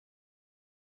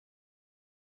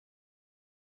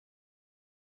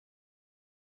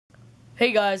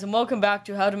Hey guys, and welcome back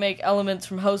to how to make elements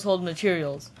from household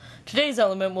materials. Today's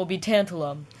element will be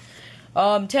tantalum.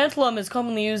 Tantalum is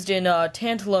commonly used in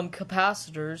tantalum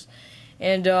capacitors,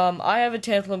 and I have a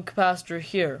tantalum capacitor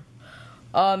here.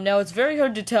 Now it's very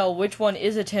hard to tell which one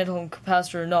is a tantalum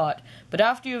capacitor or not, but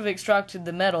after you've extracted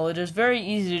the metal, it is very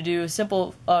easy to do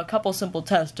a couple simple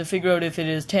tests to figure out if it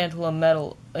is tantalum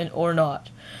metal or not.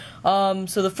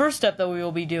 So the first step that we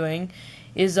will be doing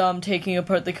is taking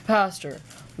apart the capacitor.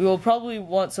 We will probably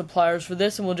want some pliers for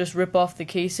this, and we'll just rip off the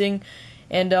casing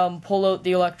and pull out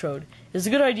the electrode. It's a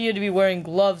good idea to be wearing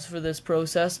gloves for this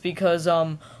process because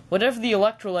whatever the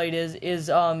electrolyte is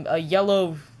a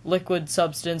yellow liquid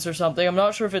substance or something. I'm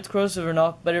not sure if it's corrosive or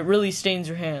not, but it really stains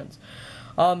your hands.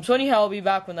 So anyhow, I'll be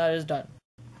back when that is done.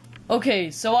 Okay,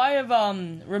 so I have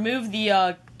removed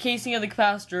the casing of the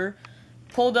capacitor,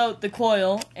 pulled out the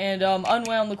coil, and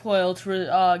unwound the coil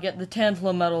to get the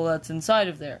tantalum metal that's inside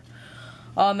of there.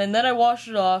 And then I washed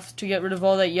it off to get rid of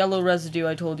all that yellow residue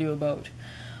I told you about.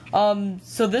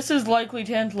 So this is likely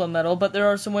tantalum metal, but there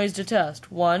are some ways to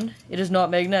test. One, it is not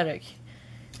magnetic.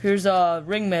 Here's a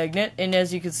ring magnet, and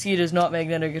as you can see, it is not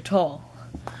magnetic at all.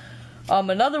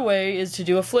 Another way is to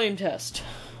do a flame test.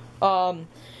 And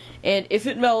if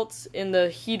it melts in the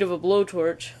heat of a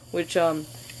blowtorch, which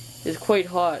is quite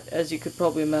hot, as you could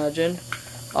probably imagine,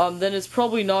 then it's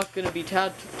probably not going to be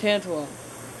tantalum.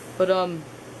 But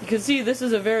you can see this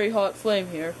is a very hot flame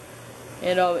here,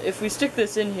 and if we stick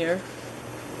this in here,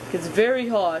 it gets very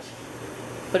hot,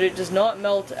 but it does not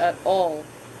melt at all.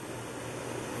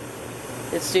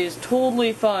 It stays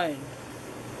totally fine.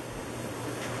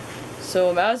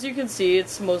 So as you can see,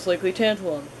 it's most likely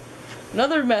tantalum.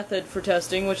 Another method for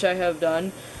testing, which I have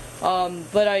done,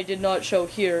 but I did not show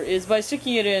here, is by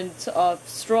sticking it in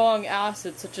strong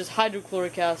acids such as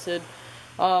hydrochloric acid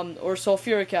or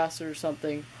sulfuric acid or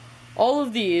something. All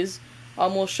of these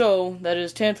will show that it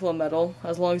is tantalum metal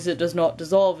as long as it does not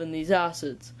dissolve in these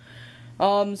acids.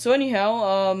 So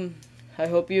anyhow, I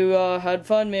hope you had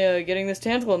fun getting this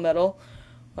tantalum metal.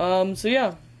 So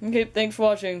yeah, okay, thanks for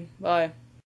watching. Bye.